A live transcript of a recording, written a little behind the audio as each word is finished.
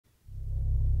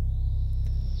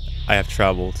I have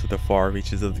traveled to the far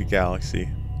reaches of the galaxy,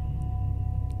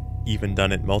 even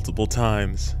done it multiple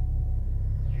times.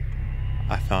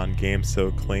 I found games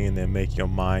so clean they make your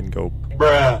mind go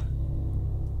bruh.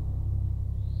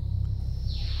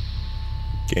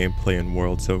 Gameplay and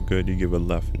world so good you give a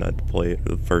left nut to play it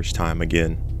for the first time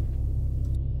again.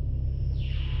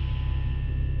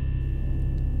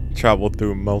 Traveled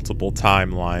through multiple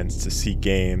timelines to see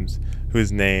games whose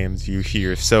names you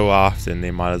hear so often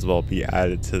they might as well be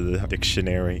added to the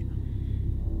dictionary.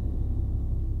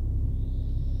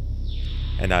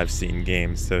 And I've seen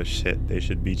games so shit they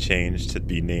should be changed to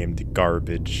be named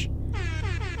garbage.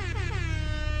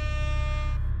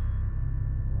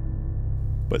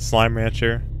 But Slime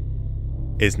Rancher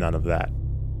is none of that.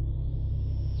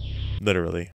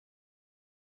 Literally.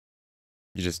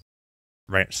 You just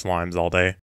ranch slimes all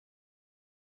day.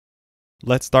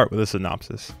 Let's start with a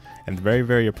synopsis. And very,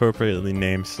 very appropriately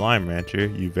named Slime Rancher,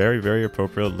 you very, very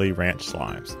appropriately ranch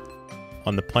slimes.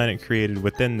 On the planet created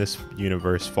within this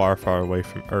universe far, far away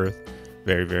from Earth,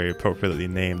 very, very appropriately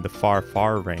named the Far,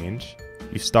 Far Range,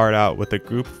 you start out with a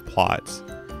group of plots,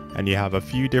 and you have a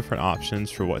few different options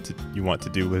for what you want to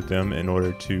do with them in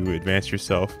order to advance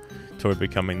yourself toward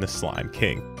becoming the Slime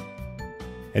King.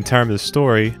 In terms of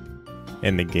story,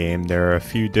 in the game, there are a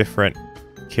few different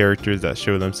characters that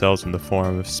show themselves in the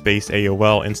form of space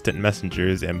AOL instant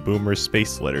messengers and boomer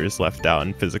space letters left out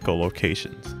in physical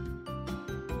locations.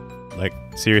 Like,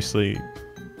 seriously,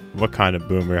 what kind of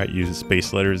boomer uses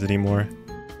space letters anymore?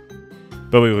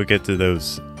 But we will get to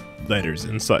those letters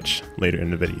and such later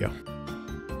in the video.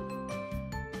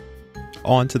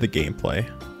 On to the gameplay.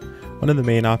 One of the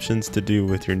main options to do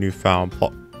with your newfound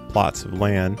plots of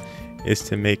land is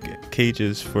to make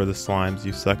cages for the slimes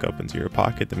you suck up into your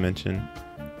pocket dimension.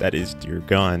 That is your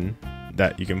gun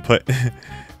that you can put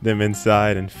them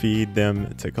inside and feed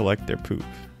them to collect their poop.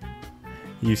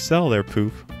 You sell their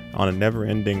poop on a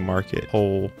never-ending market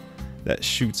hole that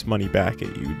shoots money back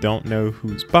at you. Don't know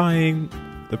who's buying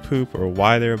the poop or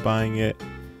why they're buying it,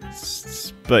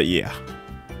 but yeah.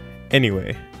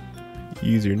 Anyway,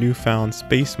 use your newfound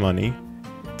space money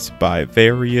to buy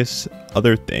various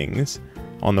other things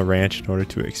on the ranch in order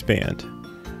to expand.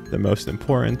 The most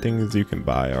important things you can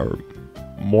buy are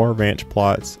more ranch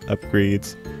plots,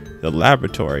 upgrades, the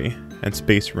laboratory, and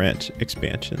space ranch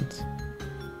expansions.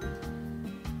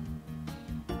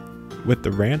 With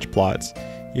the ranch plots,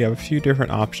 you have a few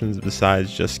different options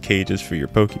besides just cages for your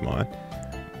Pokemon,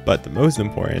 but the most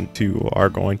important two are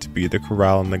going to be the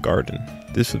corral and the garden.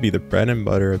 This will be the bread and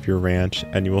butter of your ranch,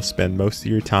 and you will spend most of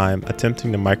your time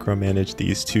attempting to micromanage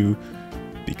these two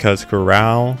because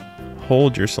corral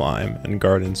hold your slime and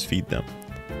gardens feed them.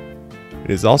 It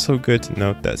is also good to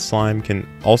note that slime can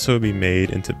also be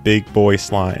made into big boy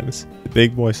slimes. The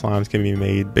big boy slimes can be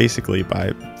made basically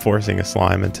by forcing a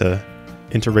slime into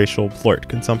interracial flirt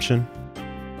consumption.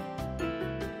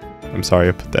 I'm sorry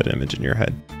I put that image in your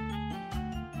head.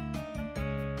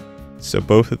 So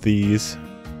both of these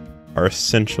are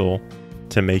essential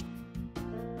to make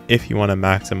if you want to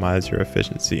maximize your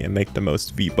efficiency and make the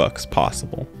most V-Bucks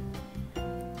possible.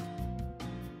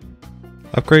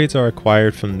 Upgrades are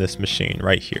acquired from this machine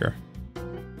right here.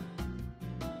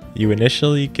 You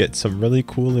initially get some really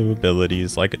cool new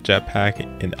abilities like a jetpack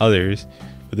and others,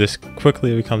 but this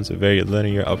quickly becomes a very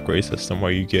linear upgrade system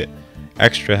where you get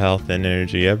extra health and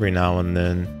energy every now and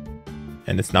then,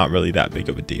 and it's not really that big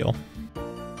of a deal.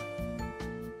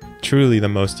 Truly the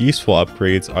most useful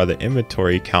upgrades are the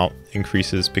inventory count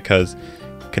increases because,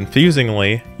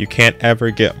 confusingly, you can't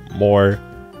ever get more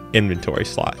inventory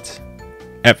slots.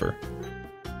 Ever.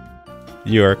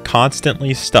 You are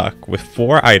constantly stuck with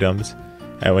 4 items,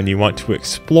 and when you want to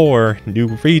explore new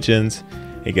regions,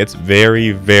 it gets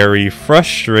very, very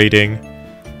frustrating,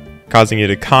 causing you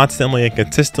to constantly and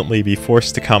consistently be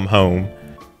forced to come home.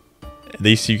 At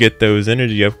least you get those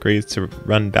energy upgrades to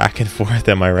run back and forth,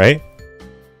 am I right?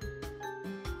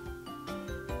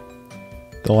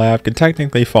 The lab could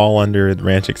technically fall under the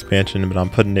ranch expansion, but I'm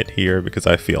putting it here because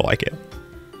I feel like it.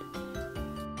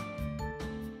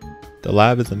 The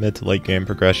lab is a mid to late game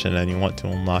progression, and you want to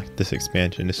unlock this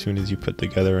expansion as soon as you put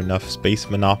together enough space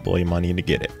monopoly money to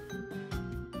get it.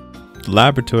 The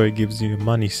laboratory gives you a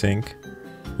money sink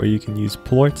where you can use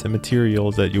plorts and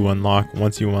materials that you unlock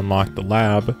once you unlock the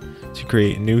lab to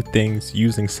create new things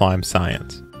using slime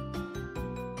science.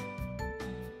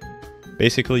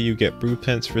 Basically, you get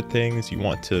blueprints for things you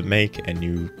want to make, and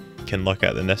you can look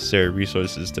at the necessary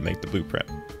resources to make the blueprint.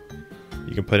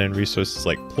 You can put in resources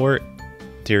like plort,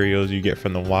 materials you get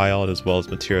from the wild, as well as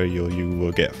material you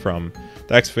will get from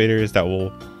the excavators that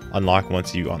will unlock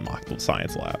once you unlock the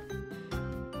science lab.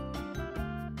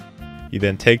 You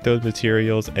then take those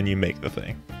materials and you make the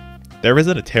thing. There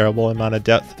isn't a terrible amount of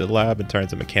depth to the lab in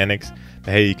terms of mechanics,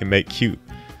 but hey, you can make cute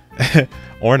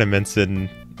ornaments and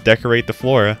decorate the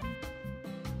flora.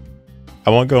 I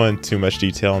won't go into too much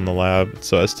detail in the lab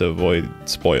so as to avoid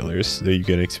spoilers, so you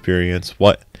can experience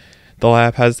what the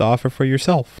lab has to offer for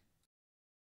yourself.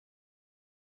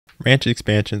 Ranch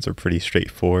expansions are pretty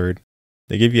straightforward.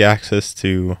 They give you access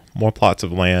to more plots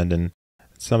of land, and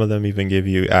some of them even give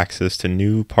you access to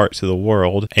new parts of the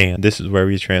world, and this is where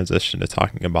we transition to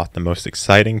talking about the most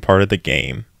exciting part of the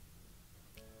game,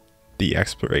 the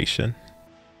exploration.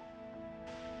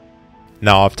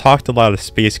 Now, I've talked a lot of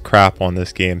space crap on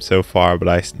this game so far, but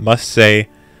I must say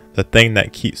the thing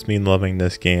that keeps me loving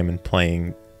this game and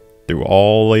playing through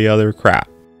all the other crap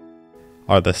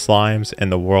are the slimes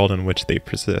and the world in which they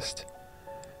persist.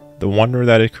 The wonder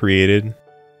that it created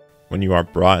when you are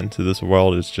brought into this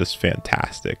world is just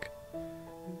fantastic.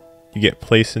 You get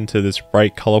placed into this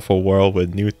bright, colorful world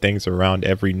with new things around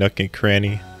every nook and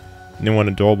cranny, new and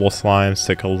adorable slimes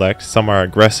to collect. Some are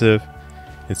aggressive,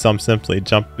 and some simply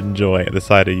jump in joy at the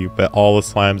sight of you, but all the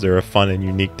slimes are a fun and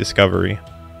unique discovery.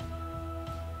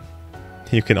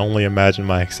 You can only imagine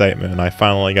my excitement when I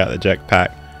finally got the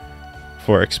jetpack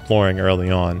for exploring early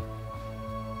on.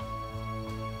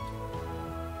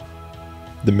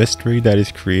 The mystery that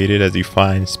is created as you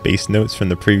find space notes from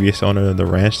the previous owner of the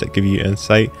ranch that give you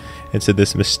insight into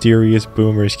this mysterious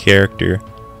boomer's character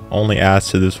only adds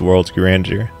to this world's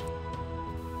grandeur.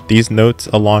 These notes,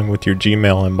 along with your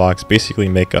Gmail inbox, basically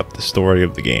make up the story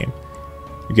of the game.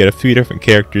 You get a few different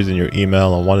characters in your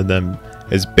email, and one of them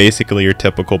is basically your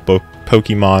typical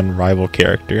Pokemon rival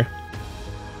character.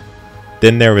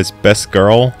 Then there is Best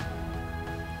Girl,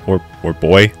 or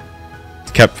Boy,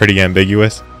 it's kept pretty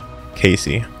ambiguous,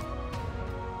 Casey.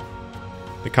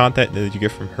 The content that you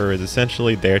get from her is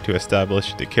essentially there to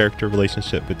establish the character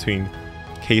relationship between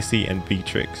Casey and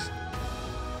Beatrix.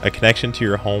 A connection to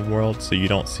your homeworld so you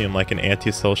don't seem like an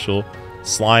antisocial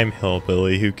slime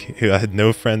hillbilly who had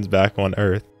no friends back on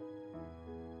Earth.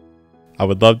 I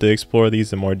would love to explore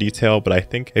these in more detail, but I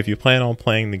think if you plan on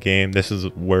playing the game, this is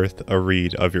worth a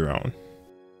read of your own.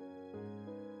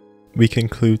 We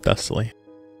conclude thusly.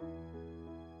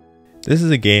 This is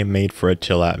a game made for a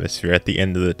chill atmosphere at the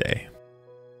end of the day.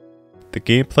 The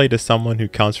gameplay to someone who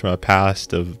comes from a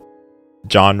past of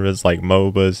genres like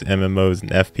MOBAs, MMOs,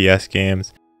 and FPS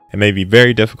games, it may be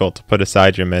very difficult to put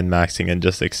aside your min-maxing and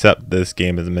just accept this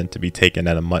game is meant to be taken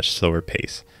at a much slower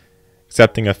pace,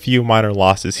 accepting a few minor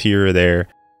losses here or there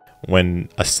when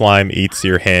a slime eats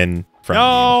your hen from you.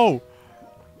 No!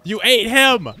 You ate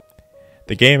him!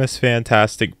 The game is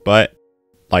fantastic, but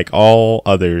like all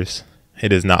others,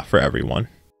 it is not for everyone.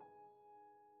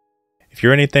 If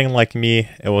you're anything like me,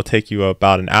 it will take you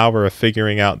about an hour of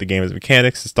figuring out the game's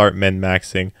mechanics to start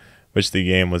min-maxing, which the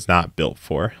game was not built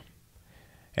for.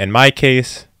 In my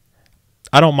case,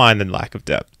 I don't mind the lack of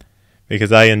depth,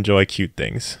 because I enjoy cute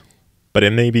things, but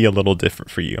it may be a little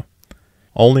different for you.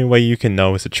 Only way you can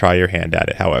know is to try your hand at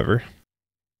it, however.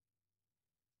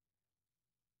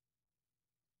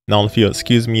 Now, if you'll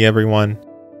excuse me, everyone,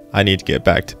 I need to get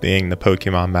back to being the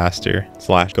Pokemon Master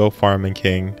 / Go Farming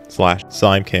King /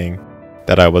 Slime King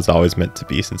that I was always meant to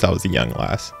be since I was a young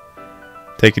lass.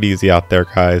 Take it easy out there,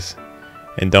 guys,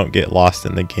 and don't get lost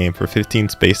in the game for 15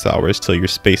 space hours till your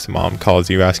space mom calls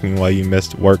you asking why you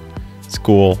missed work,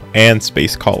 school, and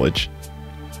space college,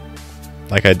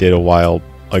 like I did a while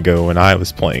ago when I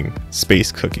was playing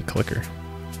Space Cookie Clicker.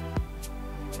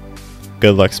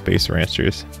 Good luck, Space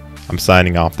Ranchers. I'm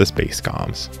signing off the Space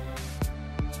Comms.